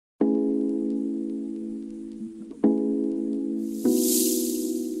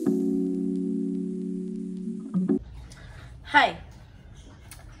Hi.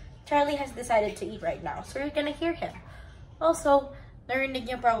 Charlie has decided to eat right now, so you're gonna hear him. Also, narinig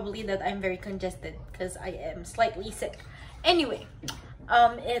niyo probably that I'm very congested because I am slightly sick. Anyway,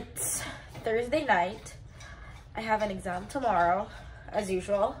 it's Thursday night. I have an exam tomorrow, as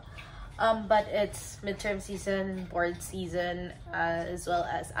usual. But it's midterm season, board season, as well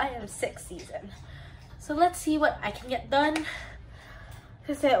as I am sick season. So let's see what I can get done.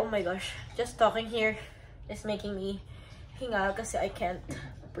 Kasi, oh my gosh, just talking here is making me hinga kasi I can't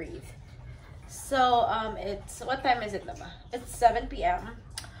breathe. So, it's, what time is it na ba? It's 7 p.m.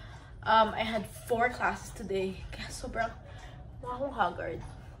 I had 4 classes today. Kaya sobrang akong haggard.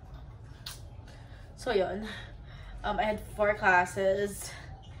 So, yun. I had 4 classes.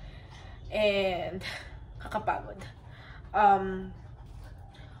 And kakapagod.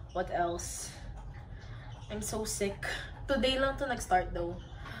 What else? I'm so sick. Today lang to nag-start though.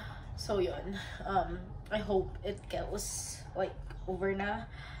 So yun. I hope it goes like over na.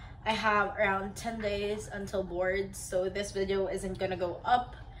 I have around 10 days until boards, so this video isn't gonna go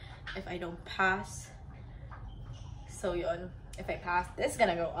up if I don't pass. So yun. If I pass, this is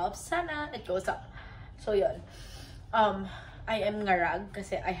gonna go up. Sana it goes up. So yun. I am ngarag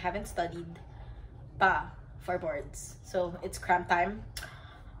kasi I haven't studied pa for boards. So it's cram time.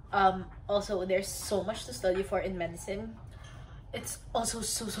 Also, there's so much to study for in medicine. It's also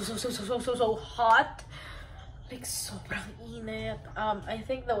so hot. Like sobrang init. I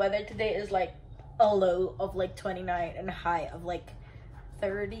think the weather today is like a low of like 29 and a high of like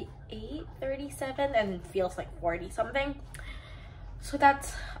 38, 37, and it feels like 40 something. So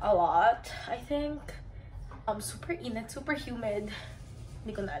that's a lot, I think. Super init, super humid.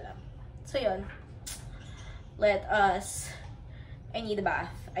 Hindi ko na alam. So yun. I need a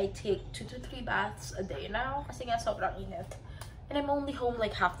bath. I take 2 to 3 baths a day now kasi nga sobrang init. And I'm only home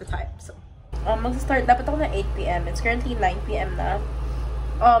like half the time. So, mag-start dapat ako na 8 p.m. It's currently 9 p.m. na.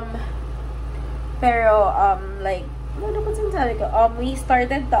 Pero, like, ano ba sinasabi ko? We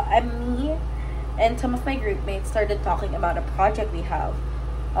started, me and some of my group mates started talking about a project we have.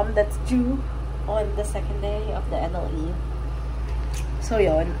 That's due on the 2nd day of the PNLE. So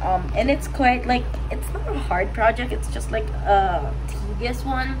yun, and it's quite like, it's not a hard project, it's just like a tedious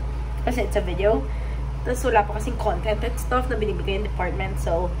one kasi it's a video. Tapos wala pa kasing content and stuff na binibigay in department,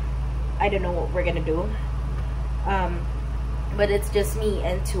 so I don't know what we're gonna do. But it's just me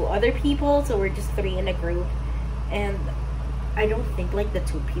and 2 other people, so we're just 3 in a group, and I don't think like the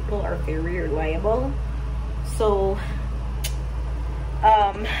 2 people are very reliable. So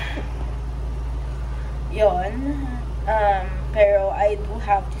yun. Pero I do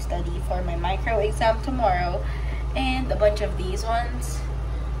have to study for my micro exam tomorrow and a bunch of these ones.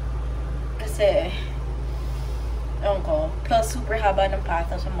 Kasi, ewan ko, plus super haba ng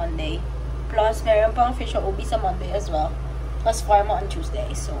patho sa Monday. Plus, meron pang official OB sa Monday as well. Plus, pharma on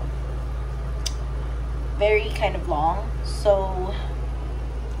Tuesday. So, very kind of long. So,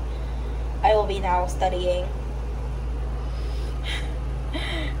 I will be now studying.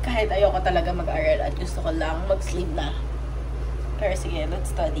 Kahit ayoko talaga mag-aral at gusto ko lang mag-sleep na. Pero sige,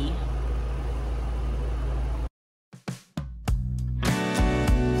 let's study.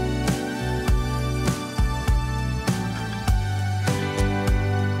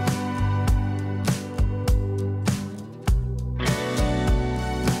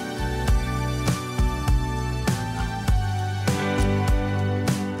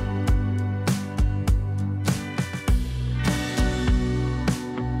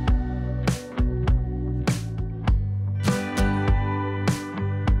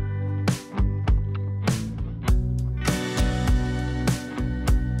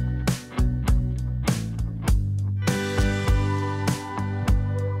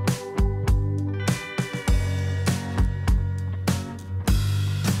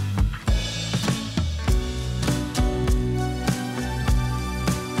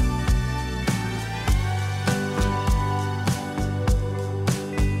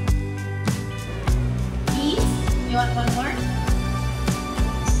 You want one more?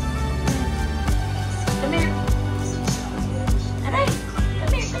 Come here. Aray!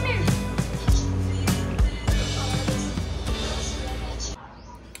 Come here, come here.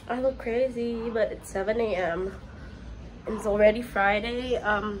 I look crazy, but it's 7 a.m. It's already Friday.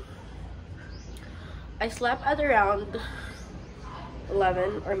 I slept at around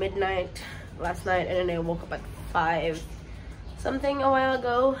 11 or midnight last night, and then I woke up at 5 something a while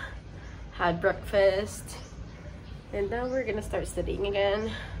ago. Had breakfast. And now we're gonna start studying again.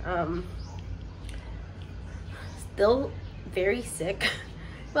 Still very sick.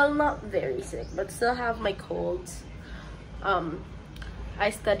 Well, not very sick, but still have my colds.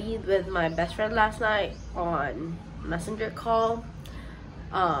 I studied with my best friend last night on messenger call.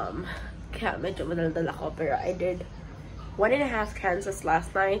 Kaya medyo madaldal ako, pero I did 1.5 trances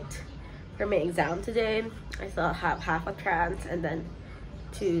last night for my exam today. I still have half a trance and then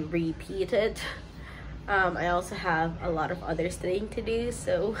to repeat it. I also have a lot of other studying to do,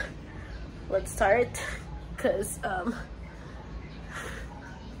 so let's start, because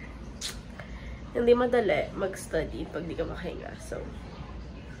hindi madali mag-study pag di ka makahinga, so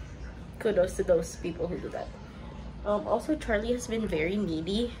kudos to those people who do that. Also, Charlie has been very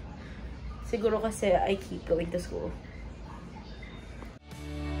needy. Siguro kasi I keep going to school.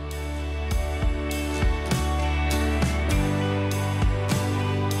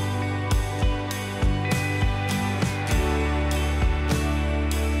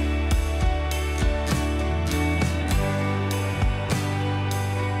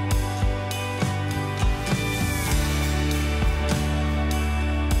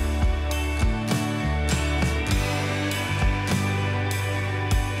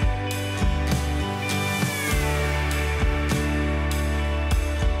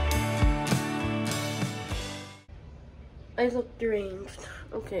 I look deranged.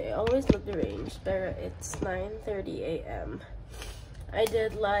 Okay, I always look deranged, but it's 9:30 a.m. I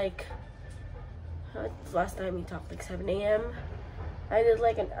did like, last time we talked like 7 a.m. I did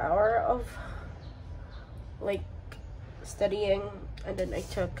like an hour of like studying, and then I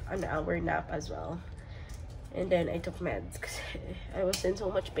took an hour nap as well. And then I took meds because I was in so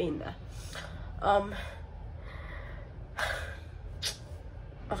much pain na.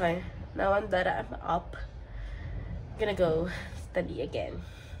 Okay, now that I'm up, gonna go study again.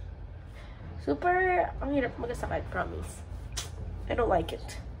 Super ang hirap magasakit, promise. I don't like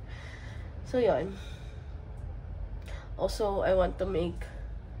it. So yun. Also, I want to make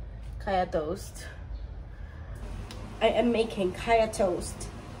kaya toast. I am making kaya toast.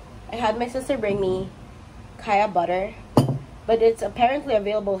 I had my sister bring me kaya butter, but it's apparently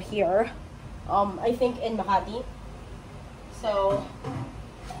available here. I think in Makati. So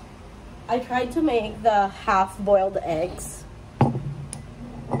I tried to make the half-boiled eggs.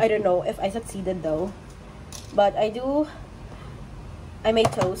 I don't know if I succeeded though. But I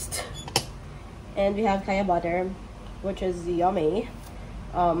made toast. And we have kaya butter, which is yummy.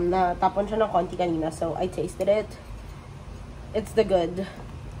 Natapon siya ng konti kanina, so I tasted it. It's the good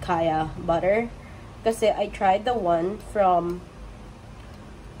kaya butter. Kasi I tried the one from,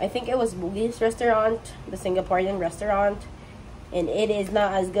 I think it was Boogie's restaurant, the Singaporean restaurant. And it is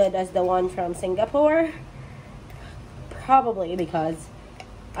not as good as the one from Singapore. Probably because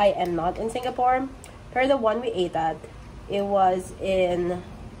I am not in Singapore. For the one we ate at, it was in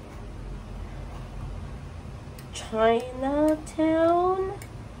Chinatown?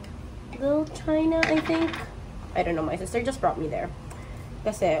 Little China, I think. I don't know, my sister just brought me there.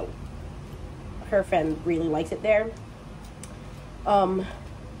 Kasi her friend really likes it there.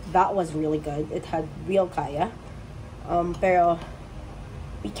 That was really good. It had real kaya. Pero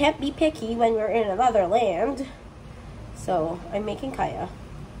we can't be picky when we're in another land. So I'm making kaya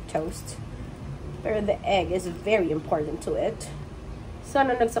toast. Pero the egg is very important to it.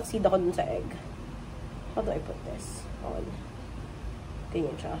 Sana nag-succeed ako dun sa egg. How do I put this on?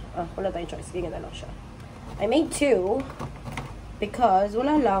 Ganyan siya. Wala tayong choice. Ganyan na lang siya. I made 2 because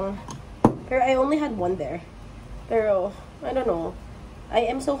wala lang. Pero I only had 1 there. Pero I don't know. I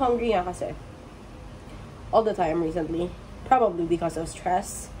am so hungry nga kasi. All the time recently, probably because of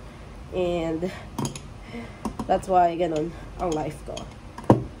stress, and that's why ganun ang life ko.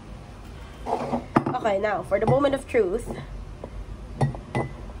 Okay, now for the moment of truth.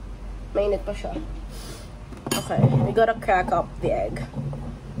 Mainit pa siya. Okay, we gotta crack up the egg.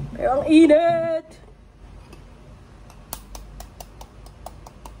 Pero ang init!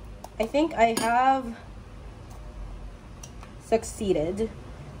 I think I have succeeded.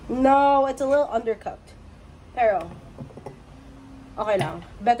 No, it's a little undercooked. Pero, okay lang.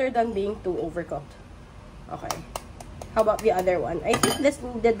 Better than being too overcooked. Okay. How about the other one? I think this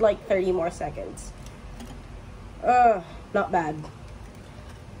needed like 30 more seconds. Not bad.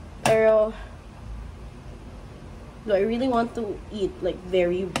 Pero, do I really want to eat like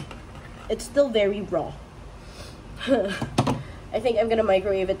it's still very raw. I think I'm gonna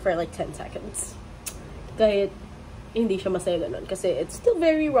microwave it for like 10 seconds. Kahit hindi siya masaya ganun. Kasi it's still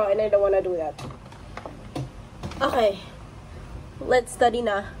very raw and I don't wanna do that. Okay, let's study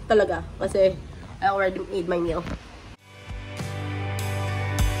na talaga kasi I already made my meal.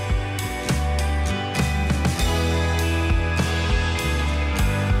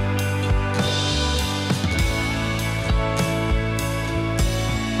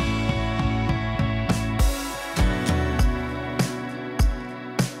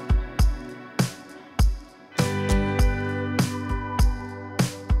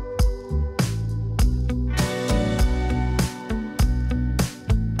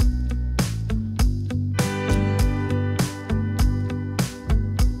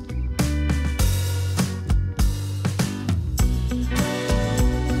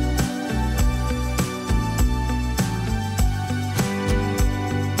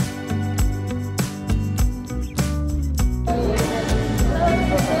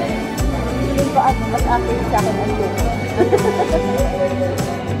 mas accurate sa akin ang tuko.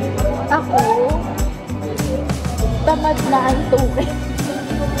 Ako, tamad na ang tuko.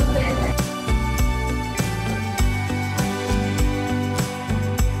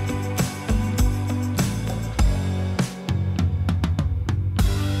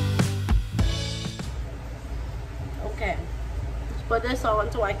 Okay, let's put this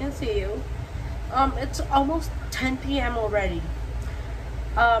on so I can see you. It's almost 10 p.m. already.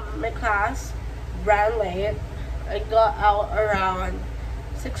 My class ran late. I got out around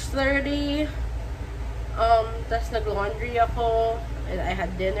 6:30. Tas nag-laundry ako. And I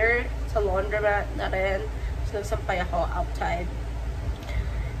had dinner sa laundromat na rin. Tas nagsampay ako outside.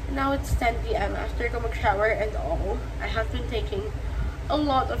 Now it's 10 p.m. After ko mag-shower and all, I have been taking a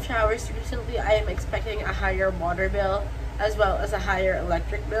lot of showers recently. I am expecting a higher water bill as well as a higher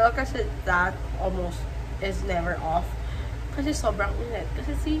electric bill kasi that almost is never off. Kasi sobrang init.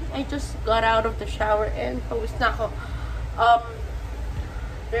 Kasi see, I just got out of the shower and pawis na ako.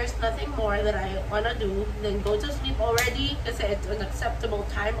 There's nothing more that I wanna do than go to sleep already kasi it's an acceptable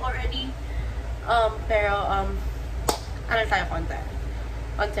time already. Pero, ano tayo konti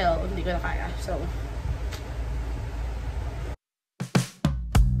until hindi ko na kaya. So,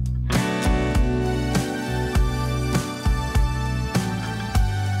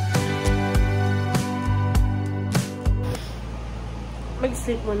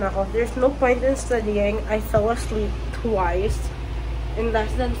 mag-sleep muna ako. There's no point in studying. I fell asleep twice in less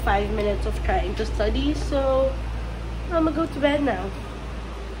than 5 minutes of trying to study. So, I'm gonna go to bed now.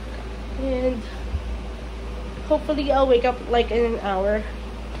 And hopefully, I'll wake up like in an hour.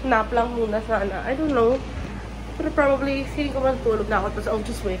 Nap lang muna sana. I don't know. But probably, feeling ko matulog na ako. Tapos I'll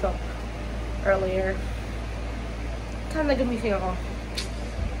just wake up earlier. Sana gumising ako.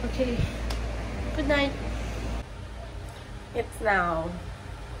 Okay. Good night. It's now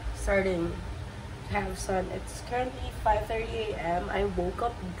starting to have sun. It's currently 5:30 a.m. I woke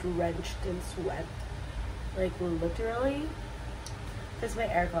up drenched in sweat. Like literally. Because my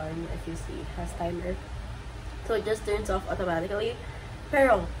aircon, if you see, has timer. So it just turns off automatically.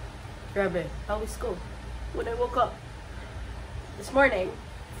 Pero, grabe, how was school? When I woke up this morning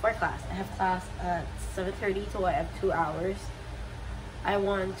for class, I have class at 7:30, so I have 2 hours. I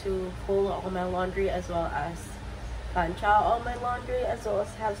want to fold all my laundry as well as plancha all my laundry as well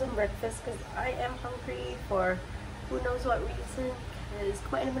as have some breakfast because I am hungry for who knows what reason because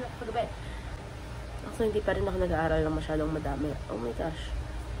kumain naman ako kagabi. Also, hindi pa rin ako nag-aaral ng masyadong madami. Oh my gosh.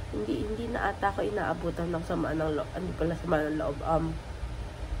 Hindi na ata ako inaabutan ng sama ng loob. Hindi pala sama ng loob.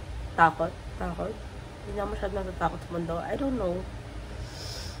 Takot. Hindi na masyadong natatakot sa mundo. I don't know.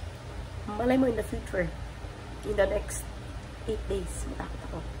 Malay mo in the future. In the next 8 days. Matakot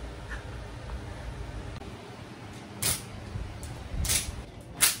ako.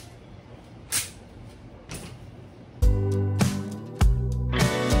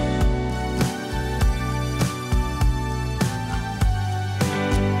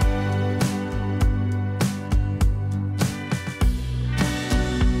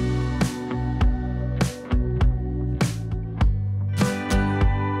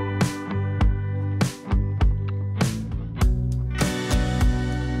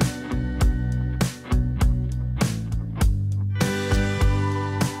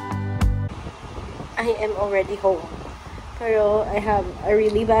 I am already home. Pero I have a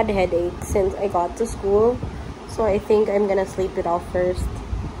really bad headache since I got to school. So I think I'm gonna sleep it off first.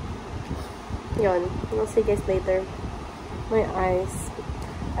 Yon. We'll see you guys later. My eyes.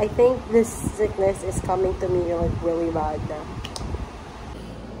 I think this sickness is coming to me like really bad now.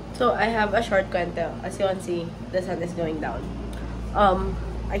 So I have a short kwento. As you can see, the sun is going down.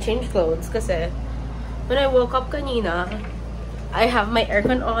 I changed clothes kasi when I woke up kanina, I have my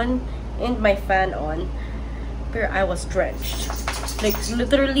aircon on and my fan on, pero I was drenched, like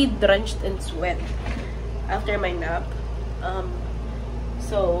literally drenched in sweat after my nap.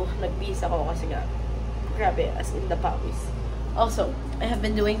 So nagbihis ako kasi nga grabe, as in the pawis. Also, I have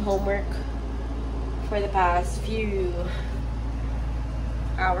been doing homework for the past few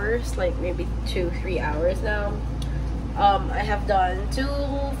hours, like maybe 2-3 hours now. I have done 2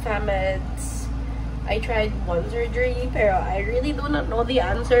 FAMEDs. I tried 1 surgery, pero I really do not know the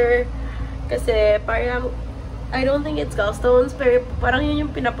answer. Kasi parang, I don't think it's gallstones, pero parang yun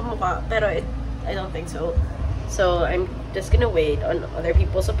yung pinapamukha. Pero I don't think so. So, I'm just gonna wait on other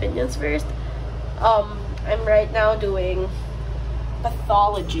people's opinions first. I'm right now doing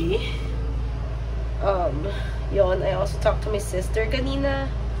pathology. Yon, I also talked to my sister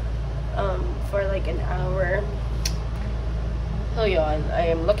kanina for like an hour. So yon,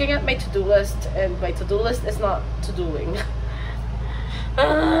 I am looking at my to-do list, and my to-do list is not to-doing.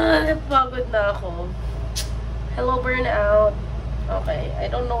 Napagod na ako. Hello, burnout. Okay, I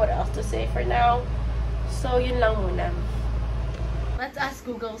don't know what else to say for now. So, yun lang muna. Let's ask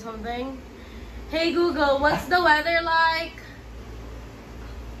Google something. Hey Google, what's the weather like?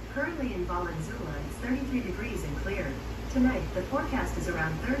 Currently in Valenzuela, it's 33 degrees and clear. Tonight, the forecast is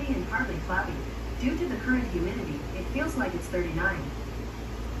around 30 and partly cloudy. Due to the current humidity, it feels like it's 39.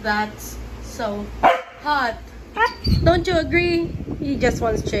 That's so hot. Don't you agree? He just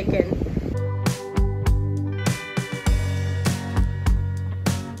wants chicken.